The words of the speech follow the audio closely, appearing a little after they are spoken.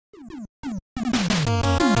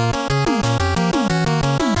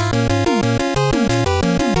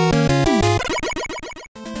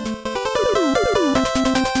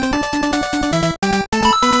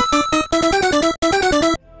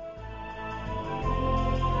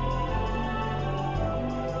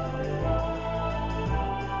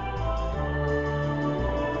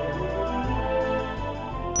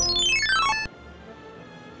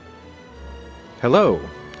Hello,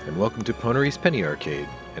 and welcome to Pwnery's Penny Arcade.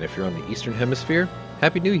 And if you're on the Eastern Hemisphere,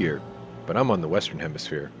 Happy New Year. But I'm on the Western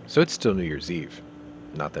Hemisphere, so it's still New Year's Eve.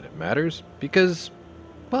 Not that it matters, because,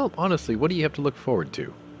 well, honestly, what do you have to look forward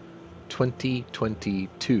to?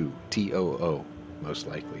 2022 TOO, most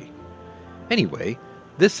likely. Anyway,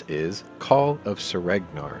 this is Call of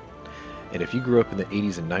Saregnar. And if you grew up in the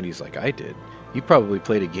 80s and 90s like I did, you probably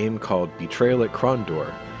played a game called Betrayal at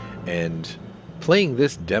Krondor. And playing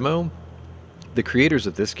this demo, the creators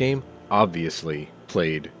of this game obviously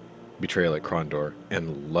played Betrayal at Krondor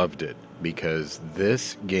and loved it, because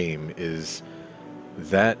this game is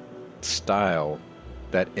that style,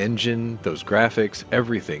 that engine, those graphics,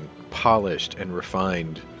 everything polished and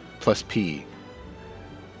refined, plus P.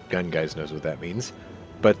 Gun guys knows what that means.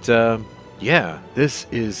 But yeah, this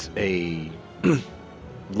is a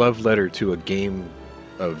love letter to a game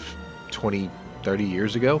of 20, 30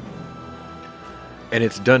 years ago, and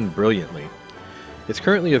it's done brilliantly. It's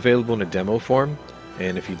currently available in a demo form,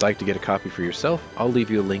 and if you'd like to get a copy for yourself, I'll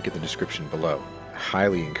leave you a link in the description below. I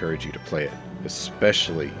highly encourage you to play it,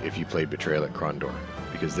 especially if you played Betrayal at Krondor,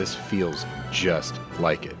 because this feels just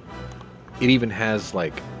like it. It even has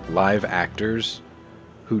like live actors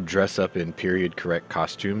who dress up in period correct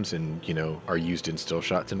costumes and, you know, are used in still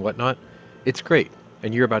shots and whatnot. It's great,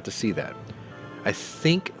 and you're about to see that. I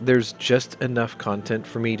think there's just enough content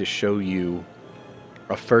for me to show you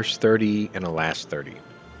a first 30 and a last 30.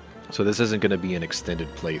 So this isn't going to be an extended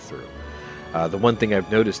playthrough. The one thing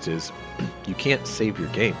I've noticed is you can't save your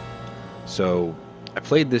game. So I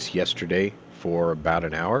played this yesterday for about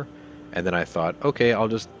an hour, and then I thought, okay, I'll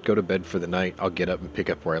just go to bed for the night. I'll get up and pick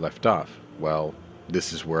up where I left off. Well,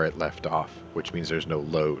 this is where it left off, which means there's no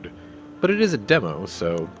load. But it is a demo,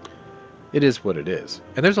 so it is what it is.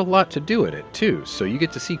 And there's a lot to do in it too, so you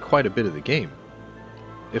get to see quite a bit of the game.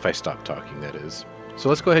 If I stop talking, that is. So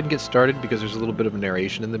let's go ahead and get started, because there's a little bit of a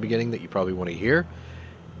narration in the beginning that you probably want to hear.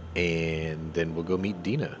 And then we'll go meet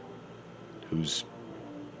Dina, who's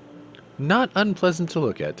not unpleasant to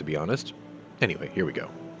look at, to be honest. Anyway, here we go.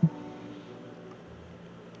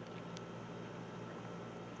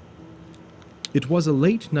 It was a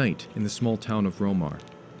late night in the small town of Rowr.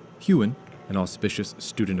 Hewan, an auspicious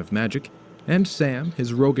student of magic, and Sam,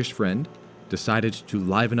 his roguish friend, decided to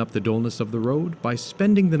liven up the dullness of the road by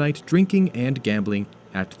spending the night drinking and gambling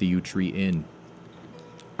at the Yew Tree Inn.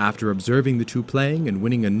 After observing the two playing and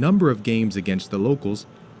winning a number of games against the locals,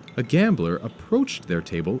 a gambler approached their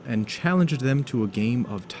table and challenged them to a game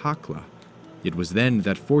of takla. It was then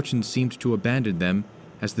that fortune seemed to abandon them,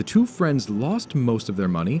 as the two friends lost most of their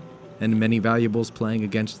money and many valuables playing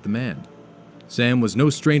against the man. Sam was no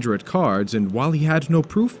stranger at cards, and while he had no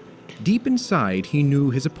proof, deep inside he knew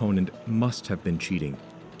his opponent must have been cheating.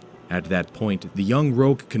 At that point, the young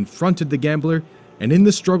rogue confronted the gambler, and in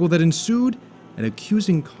the struggle that ensued, an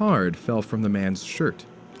accusing card fell from the man's shirt.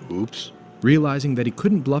 Oops. Realizing that he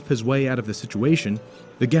couldn't bluff his way out of the situation,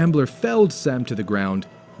 the gambler felled Sam to the ground,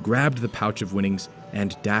 grabbed the pouch of winnings,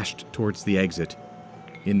 and dashed towards the exit.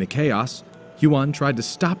 In the chaos, Hewan tried to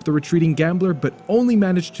stop the retreating gambler, but only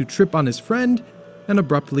managed to trip on his friend and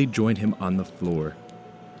abruptly join him on the floor.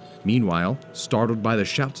 Meanwhile, startled by the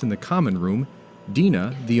shouts in the common room,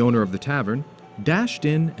 Dina, the owner of the tavern, dashed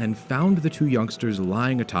in and found the two youngsters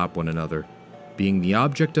lying atop one another, being the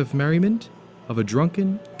object of merriment of a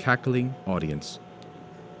drunken, cackling audience.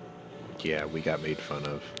 Yeah, we got made fun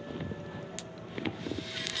of.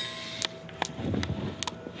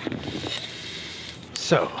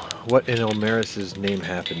 So, what in Elmaris's name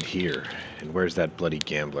happened here? And where's that bloody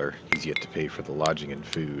gambler? He's yet to pay for the lodging and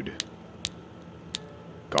food.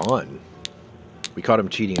 Gone. We caught him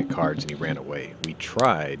cheating at cards and he ran away. We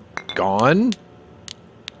tried. Gone?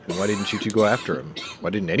 And why didn't you two go after him?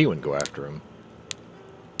 Why didn't anyone go after him?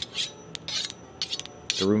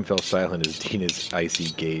 The room fell silent as Dina's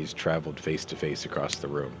icy gaze traveled face to face across the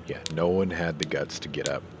room. Yeah, no one had the guts to get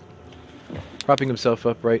up. Propping himself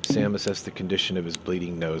upright, Sam assessed the condition of his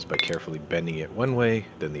bleeding nose by carefully bending it one way,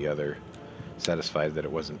 then the other. Satisfied that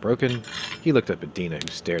it wasn't broken, he looked up at Dina, who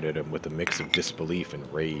stared at him with a mix of disbelief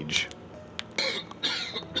and rage.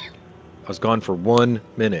 I was gone for 1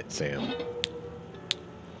 minute, Sam.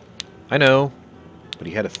 I know, but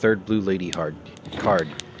he had a third blue lady card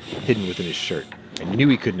hidden within his shirt. I knew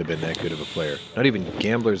he couldn't have been that good of a player. Not even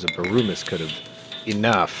gamblers of Barumas could have.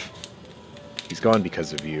 Enough! He's gone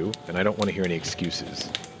because of you, and I don't want to hear any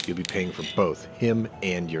excuses. You'll be paying for both him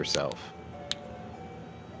and yourself.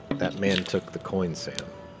 That man took the coin, Sam.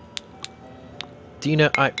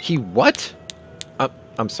 Dina, he what?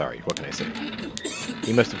 I'm sorry, what can I say?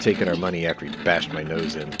 He must have taken our money after he bashed my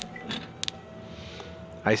nose in.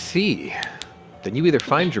 I see. Then you either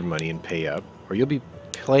find your money and pay up, or you'll be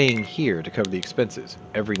playing here to cover the expenses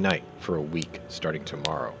every night for a week starting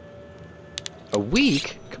tomorrow. A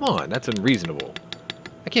week? Come on, that's unreasonable.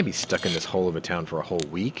 I can't be stuck in this hole of a town for a whole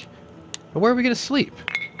week. And where are we going to sleep?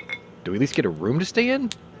 Do we at least get a room to stay in?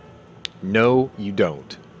 No, you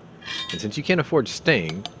don't. And since you can't afford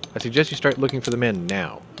staying, I suggest you start looking for the man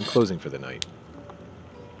now and closing for the night.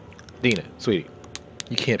 Dina, sweetie,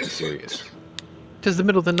 you can't be serious. 'Tis the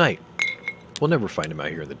middle of the night. We'll never find him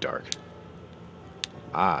out here in the dark.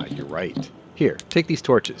 Ah, you're right. Here, take these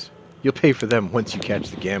torches. You'll pay for them once you catch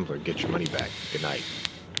the gambler and get your money back. Good night.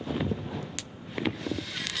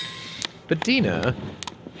 But Dina...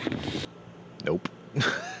 Nope.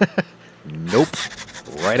 Nope.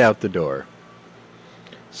 Right out the door.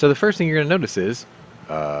 So the first thing you're going to notice is...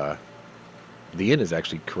 the inn is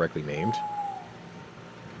actually correctly named.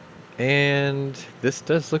 And this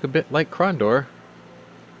does look a bit like Krondor.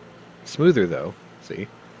 Smoother, though. See?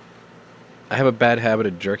 I have a bad habit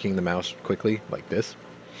of jerking the mouse quickly, like this.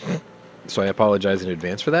 So I apologize in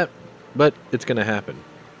advance for that, but it's going to happen.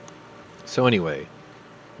 So anyway,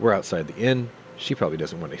 we're outside the inn. She probably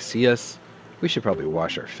doesn't want to see us. We should probably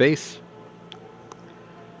wash our face.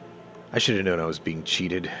 I should have known I was being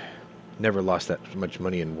cheated. Never lost that much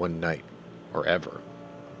money in one night. Or ever.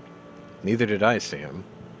 Neither did I, Sam.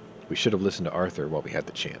 We should have listened to Arthur while we had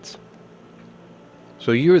the chance.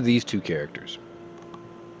 So you're these two characters.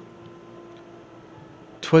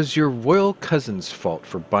 'Twas your royal cousin's fault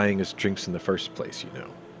for buying us drinks in the first place, you know.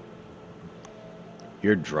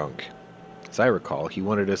 You're drunk. As I recall, he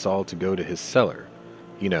wanted us all to go to his cellar.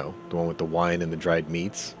 You know, the one with the wine and the dried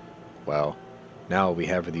meats. Well, now all we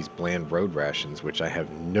have are these bland road rations, which I have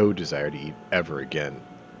no desire to eat ever again.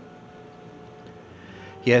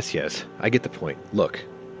 Yes, yes, I get the point. Look,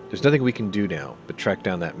 there's nothing we can do now but track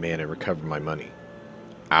down that man and recover my money.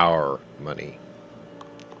 Our money.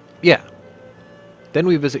 Yeah. Then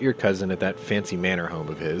we visit your cousin at that fancy manor home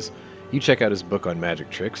of his. You check out his book on magic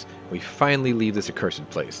tricks, and we finally leave this accursed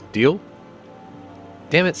place. Deal?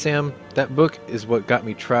 Damn it, Sam. That book is what got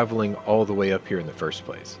me traveling all the way up here in the first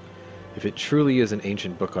place. If it truly is an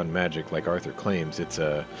ancient book on magic, like Arthur claims, it's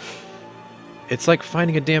like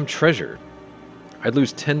finding a damn treasure. I'd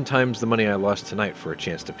lose 10 times the money I lost tonight for a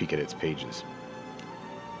chance to peek at its pages.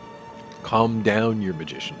 Calm down, your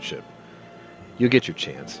magicianship. You'll get your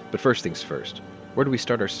chance, but first things first. Where do we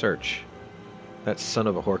start our search? That son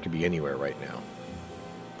of a whore could be anywhere right now.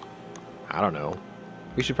 I don't know.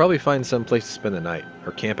 We should probably find some place to spend the night,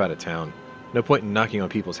 or camp out of town. No point in knocking on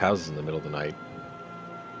people's houses in the middle of the night.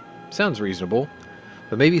 Sounds reasonable,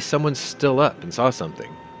 but maybe someone's still up and saw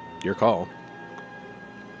something. Your call.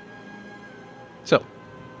 So,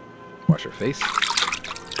 wash our face.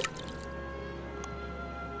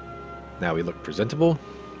 Now we look presentable.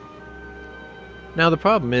 Now the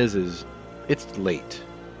problem is it's late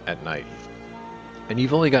at night, and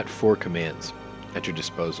you've only got 4 commands at your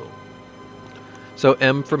disposal. So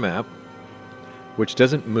M for map, which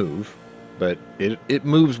doesn't move, but it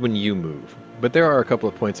moves when you move. But there are a couple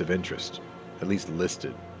of points of interest, at least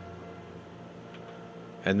listed.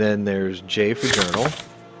 And then there's J for journal.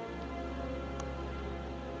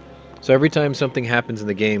 So every time something happens in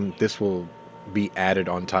the game, this will be added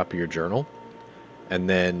on top of your journal, and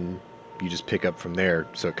then you just pick up from there,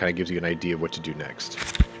 so it kind of gives you an idea of what to do next.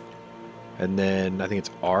 And then I think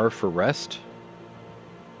it's R for rest.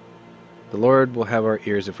 The Lord will have our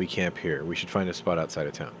ears if we camp here. We should find a spot outside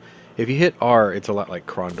of town. If you hit R, it's a lot like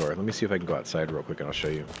Krondor. Let me see if I can go outside real quick and I'll show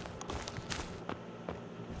you.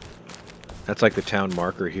 That's like the town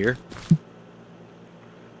marker here.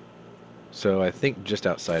 So I think just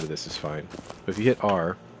outside of this is fine. But if you hit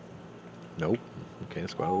R... Nope. Okay,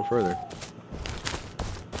 let's go out a little further.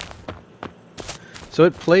 So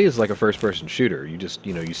it plays like a first-person shooter. You just,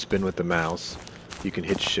 you spin with the mouse. You can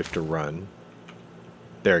hit shift to run.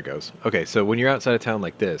 There it goes. Okay, so when you're outside of town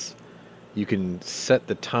like this, you can set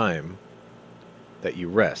the time that you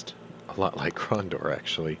rest. A lot like Krondor,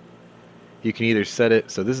 actually. You can either set it,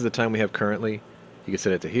 so this is the time we have currently. You can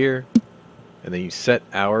set it to here, and then you set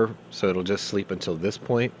hour, so it'll just sleep until this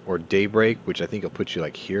point, or daybreak, which I think will put you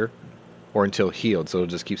like here, or until healed, so it'll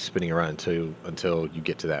just keep spinning around until you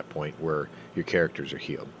get to that point where your characters are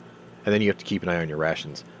healed. And then you have to keep an eye on your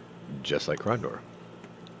rations, just like Krondor.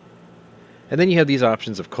 And then you have these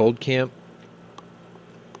options of cold camp.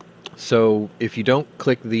 So if you don't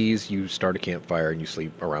click these, you start a campfire and you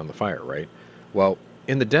sleep around the fire, right? Well,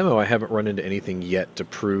 in the demo, I haven't run into anything yet to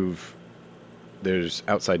prove there's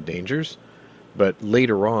outside dangers. But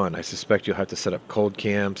later on, I suspect you'll have to set up cold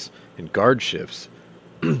camps and guard shifts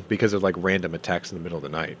because of like random attacks in the middle of the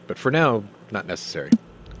night. But for now, not necessary.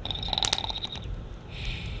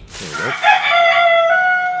 There we go.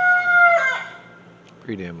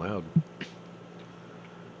 Pretty damn loud.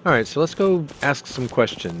 Alright, so let's go ask some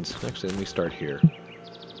questions. Actually, let me start here.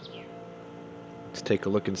 Let's take a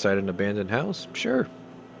look inside an abandoned house? Sure.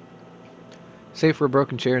 Save for a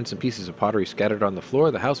broken chair and some pieces of pottery scattered on the floor,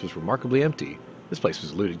 the house was remarkably empty. This place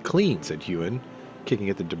was looted clean, said Hewan, kicking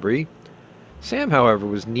at the debris. Sam, however,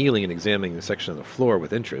 was kneeling and examining the section of the floor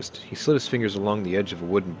with interest. He slid his fingers along the edge of a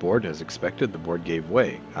wooden board, and as expected, the board gave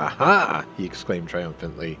way. Aha! He exclaimed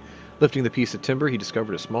triumphantly. Lifting the piece of timber, he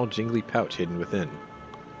discovered a small jingly pouch hidden within.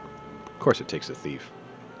 Of course it takes a thief.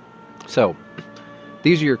 So,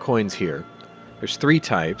 these are your coins here. There's 3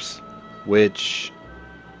 types, which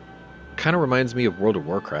kind of reminds me of World of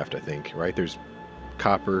Warcraft, I think, right? There's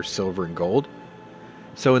copper, silver, and gold.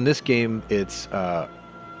 So in this game, it's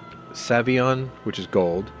Savion, which is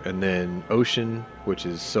gold, and then Ocean, which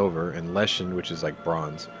is silver, and Leshen, which is like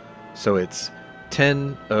bronze. So it's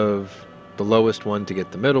 10 of the lowest one to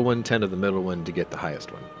get the middle one, 10 of the middle one to get the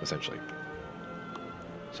highest one, essentially.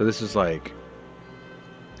 So this is like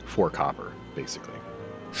 4 copper, basically.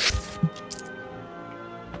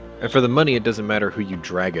 And for the money, it doesn't matter who you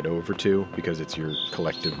drag it over to, because it's your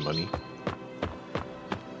collective money.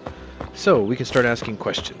 So, we can start asking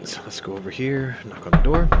questions. Let's go over here, knock on the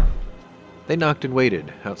door. They knocked and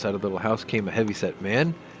waited. Outside of the little house came a heavy-set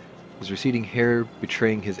man, his receding hair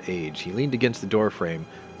betraying his age. He leaned against the door frame,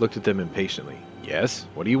 looked at them impatiently. Yes,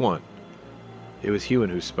 what do you want? It was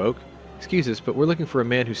Hewan who spoke. Excuse us, but we're looking for a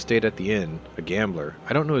man who stayed at the inn, a gambler.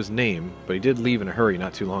 I don't know his name, but he did leave in a hurry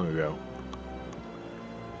not too long ago.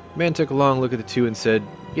 The man took a long look at the two and said,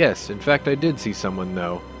 Yes, in fact I did see someone,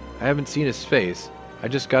 though. I haven't seen his face. I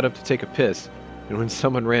just got up to take a piss, and when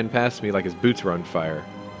someone ran past me like his boots were on fire.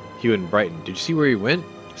 Hewan brightened. Did you see where he went?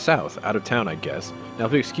 South, out of town, I guess. Now,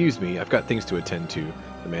 if you excuse me, I've got things to attend to,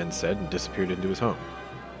 the man said, and disappeared into his home.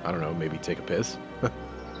 I don't know, maybe take a piss?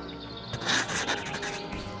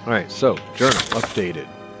 Alright, so, journal, updated.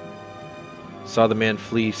 Saw the man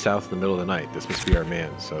flee south in the middle of the night. This must be our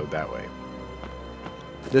man, so that way.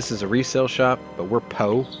 This is a resale shop, but we're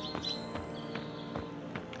Po.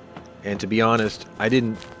 And to be honest, I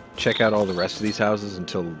didn't check out all the rest of these houses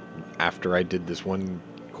until after I did this one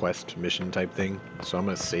quest mission type thing. So I'm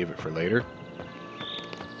going to save it for later.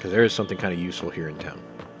 Because there is something kind of useful here in town.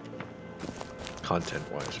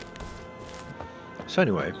 Content-wise. So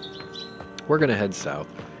anyway, we're going to head south.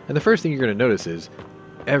 And the first thing you're going to notice is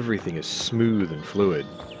everything is smooth and fluid.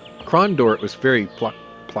 Krondor, it was very pluck,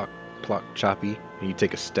 pluck, pluck, choppy. And you'd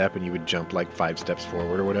take a step and you would jump like 5 steps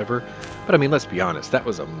forward or whatever. But I mean, let's be honest, that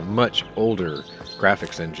was a much older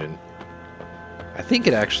graphics engine. I think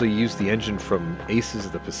it actually used the engine from Aces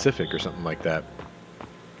of the Pacific or something like that.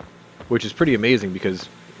 Which is pretty amazing because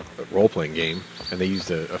a role-playing game, and they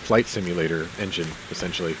used a flight simulator engine,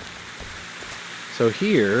 essentially. So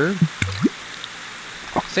here,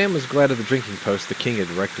 Sam was glad of the drinking post the king had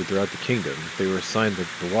erected throughout the kingdom. They were assigned that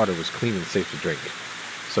the water was clean and safe to drink.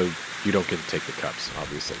 So you don't get to take the cups,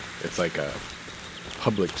 obviously. It's like a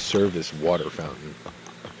public service water fountain.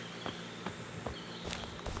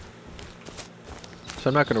 So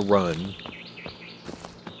I'm not going to run,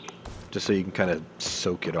 just so you can kind of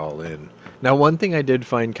soak it all in. Now, one thing I did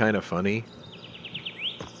find kind of funny,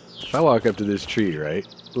 if I walk up to this tree, right,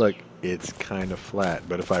 look, it's kind of flat,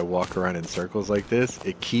 but if I walk around in circles like this,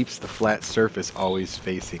 it keeps the flat surface always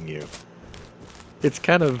facing you. It's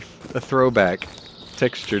kind of a throwback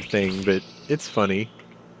textured thing, but it's funny.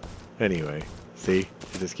 Anyway, see?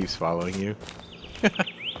 It just keeps following you.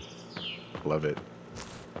 Love it.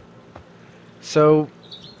 So,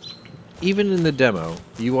 even in the demo,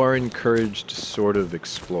 you are encouraged to sort of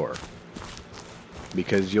explore.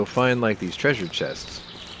 Because you'll find like these treasure chests,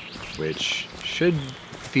 which should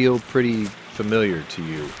feel pretty familiar to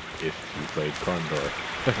you if you played Krondor.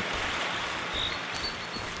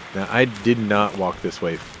 Now, I did not walk this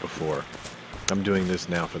way before. I'm doing this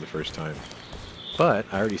now for the first time. But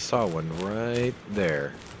I already saw one right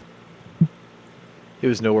there. It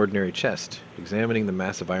was no ordinary chest. Examining the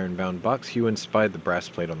massive iron-bound box, Hewan spied the brass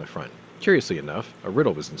plate on the front. Curiously enough, a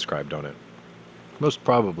riddle was inscribed on it. Most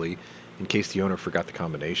probably, in case the owner forgot the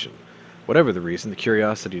combination. Whatever the reason, the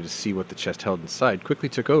curiosity to see what the chest held inside quickly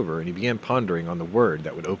took over, and he began pondering on the word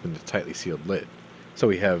that would open the tightly sealed lid. So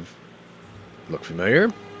we have... Look familiar?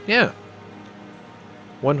 Yeah.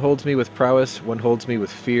 One holds me with prowess, one holds me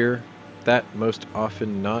with fear. That, most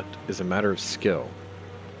often not, is a matter of skill.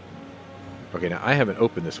 Okay, now I haven't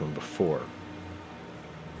opened this one before.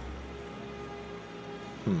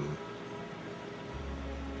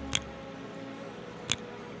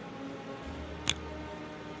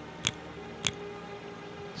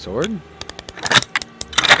 Sword?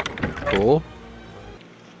 Cool.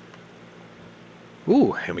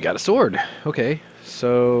 Ooh, and we got a sword. Okay,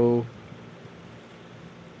 so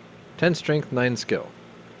 10 strength, 9 skill.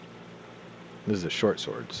 This is a short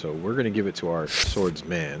sword, so we're going to give it to our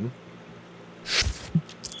swordsman.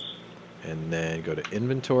 And then go to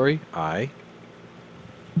inventory, I.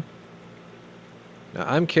 Now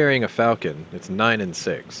I'm carrying a falcon. It's 9 and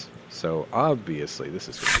 6, so obviously this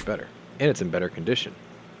is going to be better. And it's in better condition.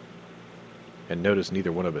 And notice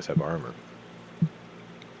neither one of us have armor.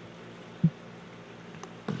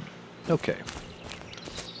 Okay.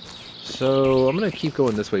 So I'm going to keep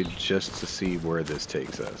going this way just to see where this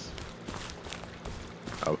takes us.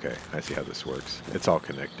 Okay, I see how this works. It's all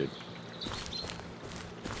connected.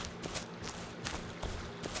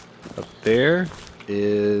 Up there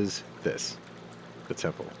is this, the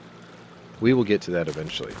temple. We will get to that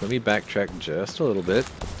eventually. Let me backtrack just a little bit.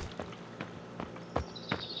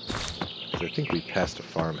 I think we passed a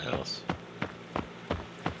farmhouse.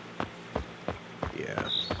 Yeah.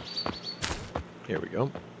 Here we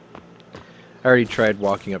go. I already tried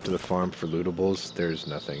walking up to the farm for lootables. There's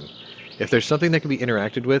nothing. If there's something that can be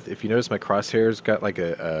interacted with, if you notice my crosshairs got like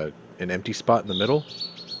an empty spot in the middle,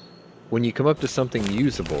 when you come up to something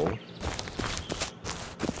usable,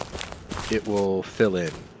 it will fill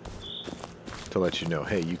in to let you know,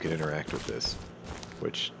 hey, you can interact with this,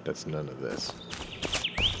 which that's none of this.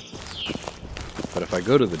 But if I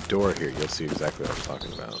go to the door here, you'll see exactly what I'm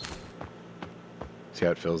talking about. See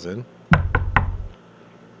how it fills in?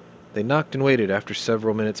 They knocked and waited. After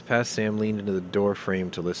several minutes passed, Sam leaned into the door frame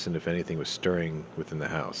to listen if anything was stirring within the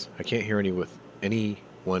house. I can't hear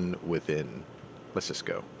anyone within. Let's just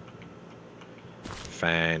go.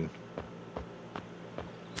 Fine.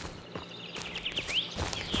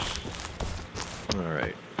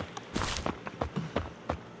 Alright.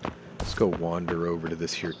 Let's go wander over to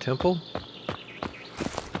this here temple.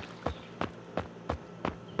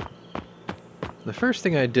 The first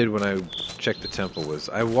thing I did when I checked the temple was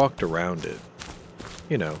I walked around it.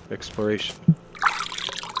 You know, exploration.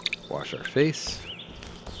 Wash our face.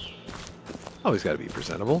 Always got to be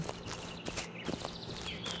presentable.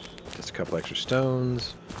 Just a couple extra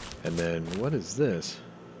stones. And then, what is this?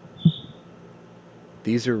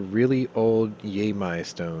 These are really old Yemai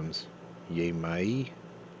stones. Yemai?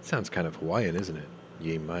 Sounds kind of Hawaiian, isn't it?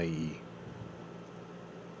 Yemai.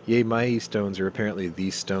 Yemai stones are apparently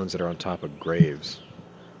these stones that are on top of graves.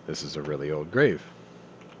 This is a really old grave.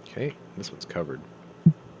 Okay, this one's covered.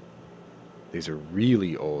 These are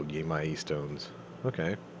really old Yemai stones.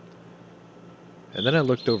 Okay. And then I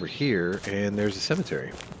looked over here, and there's a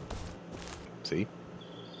cemetery. See?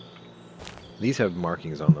 These have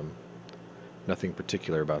markings on them. Nothing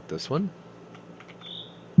particular about this one.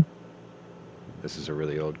 This is a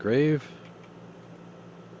really old grave.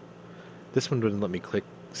 This one wouldn't let me click.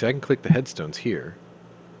 See, I can click the headstones here,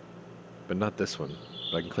 but not this one.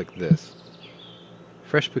 But I can click this.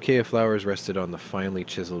 Fresh bouquet of flowers rested on the finely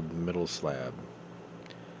chiseled middle slab.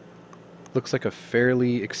 Looks like a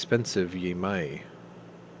fairly expensive Yemai.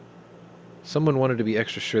 Someone wanted to be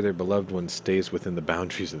extra sure their beloved one stays within the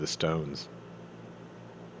boundaries of the stones.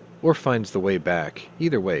 Or finds the way back.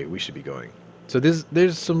 Either way, we should be going. So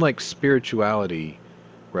there's some like spirituality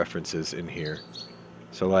references in here.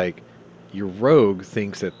 So like, your rogue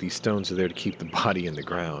thinks that these stones are there to keep the body in the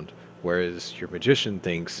ground, whereas your magician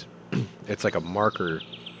thinks it's like a marker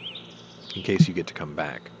in case you get to come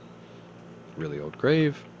back. Really old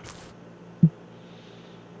grave.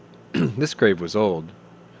 This grave was old.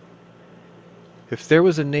 If there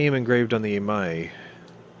was a name engraved on the Yemai,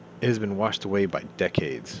 it has been washed away by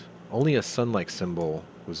decades. Only a sun-like symbol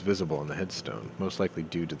was visible on the headstone, most likely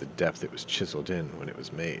due to the depth it was chiseled in when it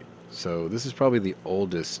was made. So this is probably the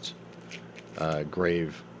oldest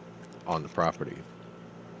grave on the property.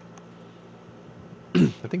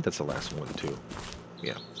 I think that's the last one too.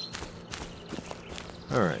 Yeah.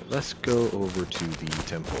 Alright, let's go over to the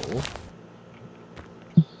temple.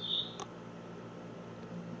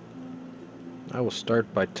 I will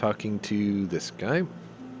start by talking to this guy.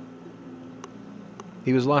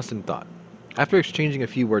 He was lost in thought. After exchanging a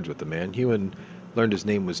few words with the man, Hewan learned his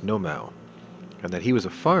name was Nomau, and that he was a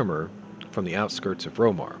farmer from the outskirts of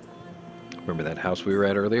Romar. Remember that house we were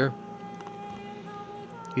at earlier?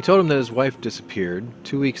 He told him that his wife disappeared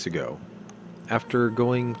 2 weeks ago, after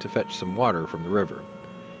going to fetch some water from the river.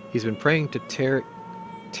 He's been praying to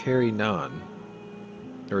Terinan,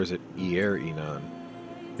 or is it Inan?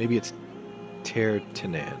 Maybe it's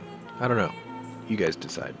Tertinan. I don't know. You guys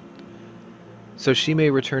decide. So she may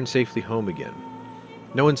return safely home again.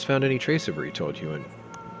 No one's found any trace of her, he told Hewan.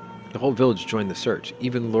 The whole village joined the search.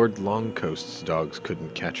 Even Lord Longcoast's dogs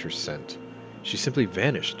couldn't catch her scent. She simply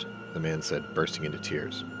vanished, the man said, bursting into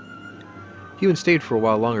tears. Hewan stayed for a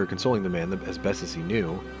while longer, consoling the man as best as he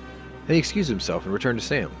knew. Then he excused himself and returned to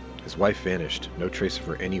Sam. His wife vanished, no trace of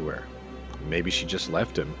her anywhere. Maybe she just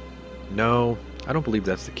left him. No, I don't believe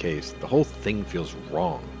that's the case. The whole thing feels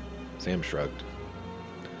wrong. Sam shrugged.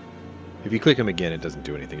 If you click him again, it doesn't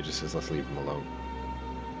do anything. It just says, let's leave him alone.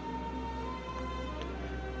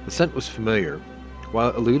 The scent was familiar. While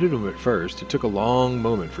it eluded him at first, it took a long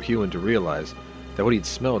moment for Hewan to realize that what he'd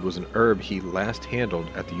smelled was an herb he last handled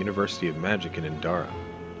at the University of Magic in Indara.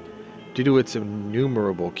 Due to its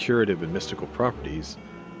innumerable curative and mystical properties,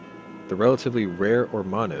 the relatively rare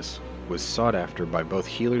Ormanis was sought after by both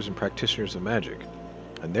healers and practitioners of magic,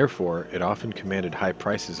 and therefore it often commanded high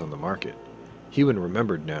prices on the market. Hewan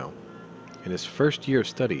remembered now. In his first year of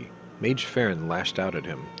study, Mage Farron lashed out at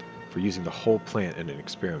him for using the whole plant in an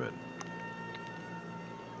experiment.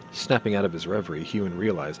 Snapping out of his reverie, Hewan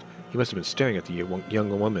realized he must have been staring at the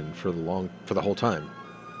young woman for the whole time.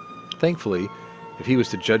 Thankfully, if he was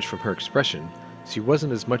to judge from her expression, she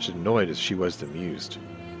wasn't as much annoyed as she was amused.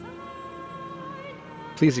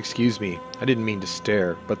 Please excuse me, I didn't mean to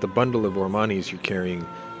stare, but the bundle of Ormanis you're carrying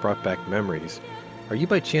brought back memories. Are you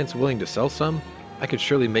by chance willing to sell some? I could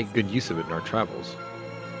surely make good use of it in our travels.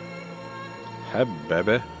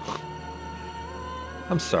 Bebe.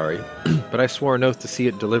 I'm sorry, but I swore an oath to see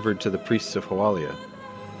it delivered to the priests of Hawalia.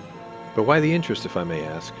 But why the interest, if I may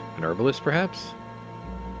ask? An herbalist, perhaps?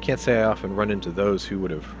 Can't say I often run into those who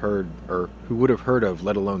would have heard of,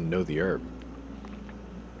 let alone know the herb.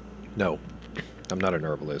 No, I'm not an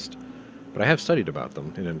herbalist, but I have studied about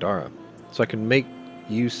them in Indara, so I can make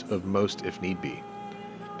use of most if need be.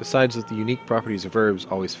 Besides, the unique properties of herbs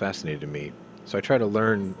always fascinated me, so I try to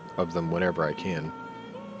learn of them whenever I can.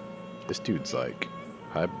 This dude's like,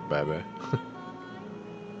 hi, Baba.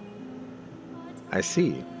 I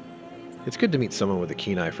see. It's good to meet someone with a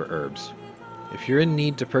keen eye for herbs. If you're in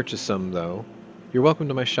need to purchase some, though, you're welcome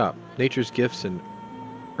to my shop, Nature's Gifts in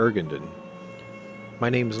Urgenden. My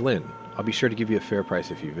name's Lynn. I'll be sure to give you a fair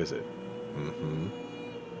price if you visit.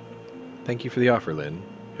 Thank you for the offer, Lynn.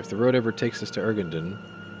 If the road ever takes us to Urgenden,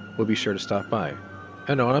 we'll be sure to stop by.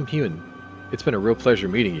 Oh no, I'm Hewan. It's been a real pleasure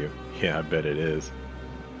meeting you. Yeah, I bet it is.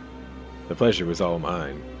 The pleasure was all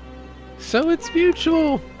mine. So it's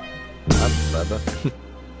mutual!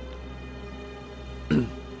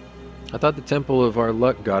 I thought the temple of our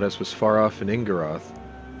luck goddess was far off in Ingaroth.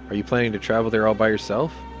 Are you planning to travel there all by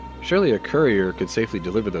yourself? Surely a courier could safely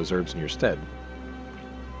deliver those herbs in your stead.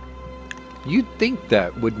 You'd think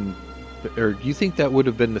that would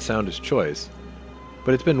have been the soundest choice,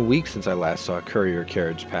 but it's been weeks since I last saw a courier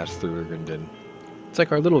carriage pass through Urgenden. It's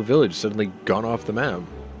like our little village suddenly gone off the map.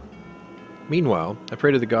 Meanwhile, I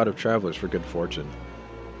pray to the god of travelers for good fortune.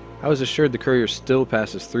 I was assured the courier still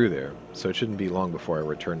passes through there, so it shouldn't be long before I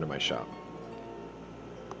return to my shop.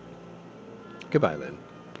 Goodbye, Lynn.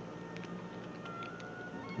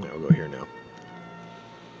 We'll go here now.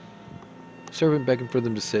 Servant begging for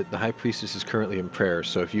them to sit. The high priestess is currently in prayer,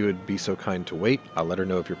 so if you would be so kind to wait, I'll let her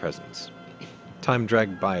know of your presence. Time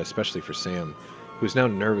dragged by, especially for Sam, who was now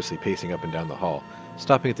nervously pacing up and down the hall,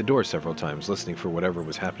 stopping at the door several times, listening for whatever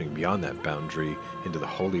was happening beyond that boundary into the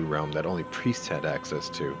holy realm that only priests had access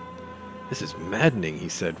to. This is maddening, he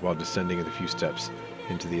said while descending the few steps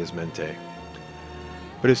into the Esmente.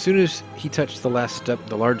 But as soon as he touched the last step,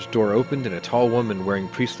 the large door opened and a tall woman wearing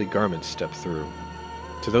priestly garments stepped through.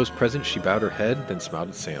 To those present, she bowed her head, then smiled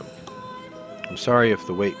at Sam. I'm sorry if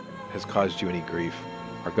the wait has caused you any grief.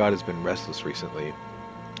 Our god has been restless recently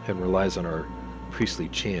and relies on our priestly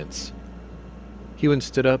chants. Hewan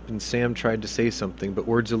stood up and Sam tried to say something, but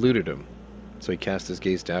words eluded him, so he cast his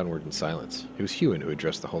gaze downward in silence. It was Hewan who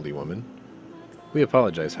addressed the holy woman. We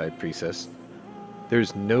apologize, High Priestess. There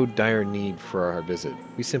is no dire need for our visit.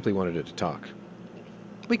 We simply wanted to talk.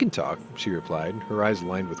 We can talk, she replied, her eyes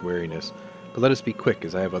lined with weariness, but let us be quick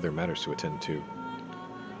as I have other matters to attend to.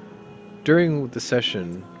 During the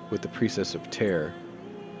session with the Priestess of Ter,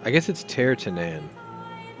 I guess it's Ter Tanan.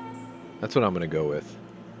 That's what I'm going to go with.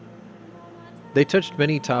 They touched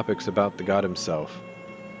many topics about the god himself,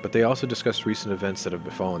 but they also discussed recent events that have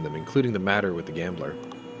befallen them, including the matter with the gambler.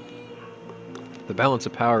 The balance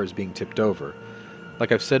of power is being tipped over.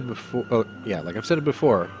 Like I've said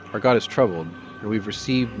before, our god is troubled, and we've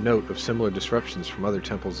received note of similar disruptions from other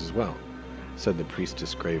temples as well, said the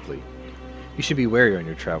priestess gravely. You should be wary on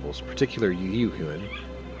your travels, particularly you, Hewan,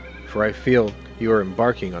 for I feel you are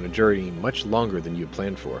embarking on a journey much longer than you had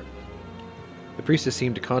planned for. The priestess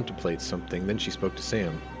seemed to contemplate something, then she spoke to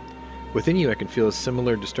Sam. Within you I can feel a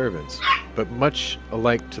similar disturbance, but much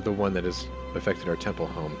alike to the one that has affected our temple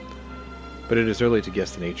home. But it is early to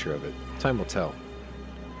guess the nature of it. Time will tell.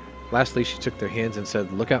 Lastly, she took their hands and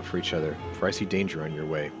said, "Look out for each other, for I see danger on your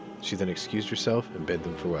way." She then excused herself and bid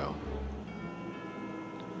them farewell.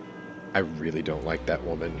 I really don't like that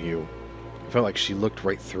woman, Yew. I felt like she looked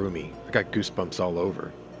right through me. I got goosebumps all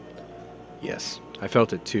over. Yes, I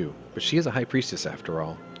felt it too, but she is a high priestess after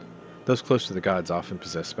all. Those close to the gods often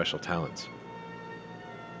possess special talents.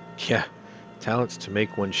 Yeah, talents to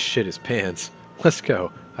make one shit his pants. Let's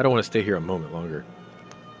go. I don't want to stay here a moment longer.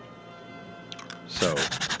 So,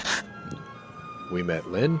 we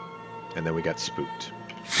met Lynn, and then we got spooked.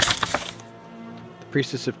 The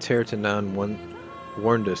priestess of Teretanan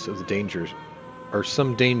warned us of the dangers, or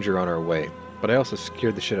some danger on our way, but I also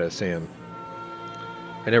scared the shit out of Sam.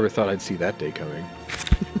 I never thought I'd see that day coming.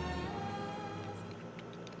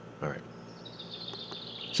 Alright.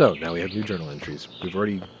 So, now we have new journal entries. We've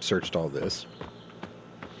already searched all this.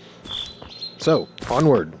 So,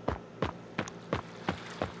 onward!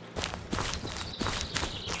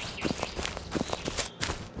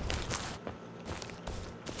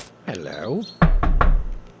 Hello?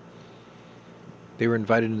 They were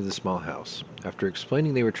invited into the small house. After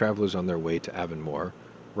explaining they were travelers on their way to Avonmore,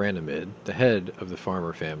 Ranamid, the head of the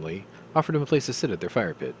farmer family, offered him a place to sit at their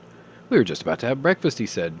fire pit. "We were just about to have breakfast," he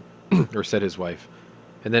said, or said his wife,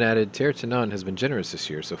 and then added, "Teretanan has been generous this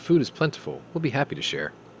year, so food is plentiful. We'll be happy to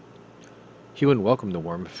share." Hewan welcomed the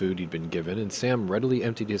warm food he'd been given, and Sam readily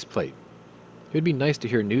emptied his plate. "It would be nice to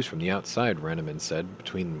hear news from the outside," Ranamid said,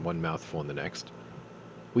 between one mouthful and the next.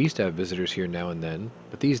 "We used to have visitors here now and then,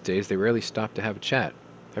 but these days they rarely stop to have a chat.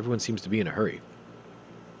 Everyone seems to be in a hurry."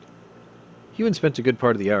 Hewan spent a good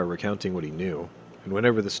part of the hour recounting what he knew, and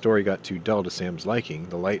whenever the story got too dull to Sam's liking,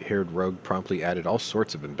 the light-haired rogue promptly added all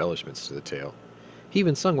sorts of embellishments to the tale. He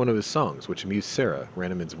even sung one of his songs, which amused Sarah,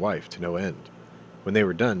 Ranamid's wife, to no end. When they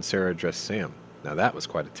were done, Sarah addressed Sam. "Now that was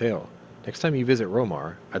quite a tale. Next time you visit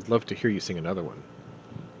Romar, I'd love to hear you sing another one."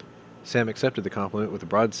 Sam accepted the compliment with a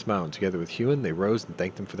broad smile, and together with Hewan, they rose and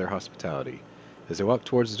thanked them for their hospitality. As they walked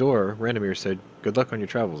towards the door, Ranamir said, "Good luck on your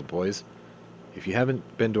travels, boys. If you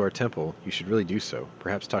haven't been to our temple, you should really do so.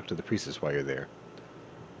 Perhaps talk to the priestess while you're there."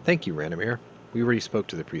 "Thank you, Ranamir. We already spoke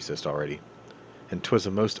to the priestess already." "And 'twas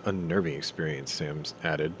a most unnerving experience," Sam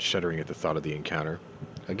added, shuddering at the thought of the encounter.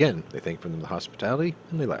 Again, they thanked them for the hospitality,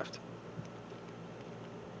 and they left.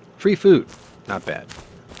 Free food. Not bad.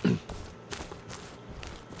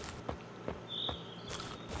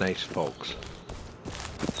 Nice folks.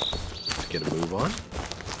 Let's get a move on.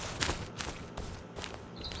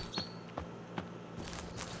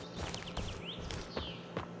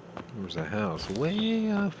 There's a house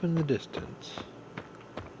way off in the distance.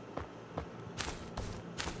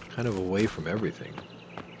 Kind of away from everything.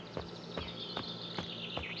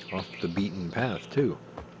 Off the beaten path, too.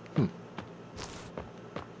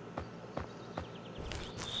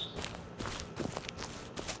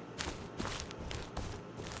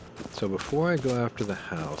 So before I go after the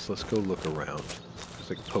house, let's go look around. Just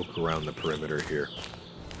like poke around the perimeter here.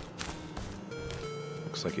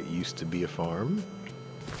 Looks like it used to be a farm.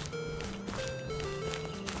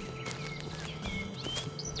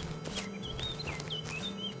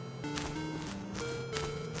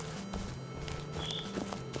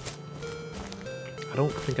 I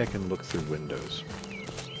don't think I can look through windows.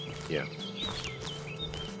 Yeah.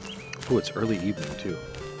 Oh, it's early evening too.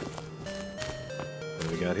 What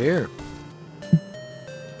do we got here?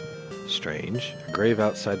 Strange. A grave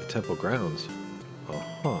outside the temple grounds.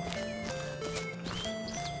 Uh-huh.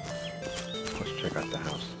 Let's check out the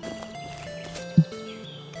house.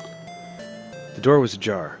 The door was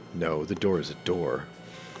ajar. No, the door is a door.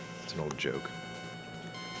 It's an old joke.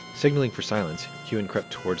 Signaling for silence, Hewan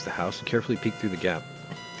crept towards the house and carefully peeked through the gap.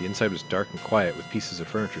 The inside was dark and quiet, with pieces of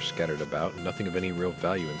furniture scattered about and nothing of any real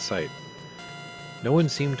value in sight. No one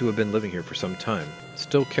seemed to have been living here for some time.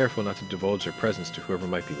 Still careful not to divulge their presence to whoever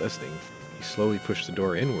might be listening, he slowly pushed the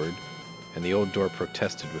door inward, and the old door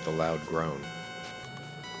protested with a loud groan.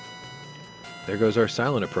 "There goes our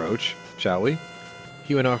silent approach, shall we?"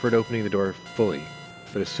 Hewan offered opening the door fully,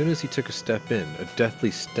 but as soon as he took a step in, a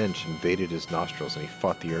deathly stench invaded his nostrils and he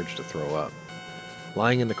fought the urge to throw up.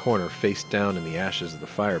 Lying in the corner, face down in the ashes of the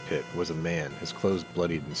fire pit, was a man, his clothes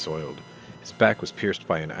bloodied and soiled. His back was pierced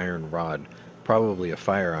by an iron rod, probably a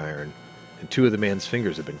fire iron, and 2 of the man's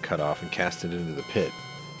fingers had been cut off and casted into the pit.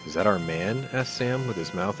 "Is that our man?" asked Sam, with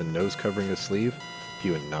his mouth and nose covering his sleeve.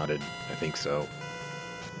 Hewan nodded. "I think so."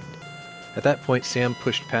 At that point, Sam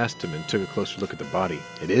pushed past him and took a closer look at the body.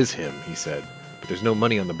 "It is him," he said, "but there's no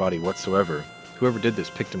money on the body whatsoever. Whoever did this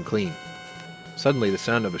picked him clean." Suddenly, the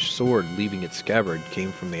sound of a sword leaving its scabbard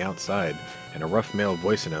came from the outside, and a rough male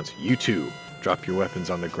voice announced, "You two, drop your weapons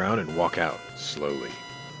on the ground and walk out, slowly."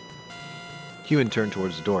 Hewan turned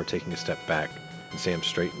towards the door, taking a step back, and Sam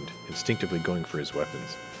straightened, instinctively going for his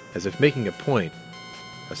weapons. As if making a point,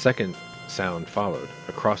 a second sound followed,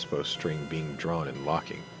 a crossbow string being drawn and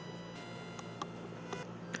locking.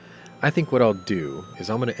 I think what I'll do is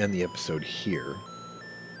I'm going to end the episode here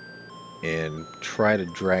and try to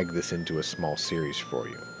drag this into a small series for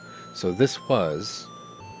you. So this was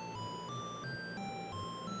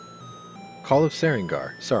Call of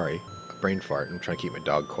Saregnar. Sorry, a brain fart. I'm trying to keep my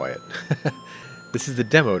dog quiet. This is the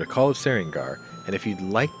demo to Call of Saregnar, and if you'd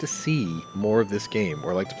like to see more of this game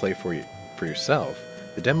or like to play for yourself,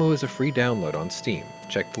 the demo is a free download on Steam.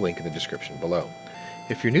 Check the link in the description below.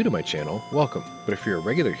 If you're new to my channel, welcome, but if you're a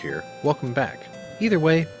regular here, welcome back. Either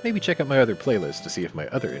way, maybe check out my other playlist to see if my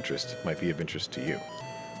other interests might be of interest to you.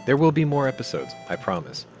 There will be more episodes, I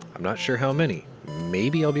promise. I'm not sure how many.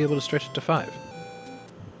 Maybe I'll be able to stretch it to 5.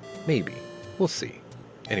 Maybe. We'll see.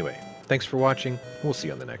 Anyway, thanks for watching. We'll see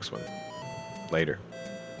you on the next one. Later.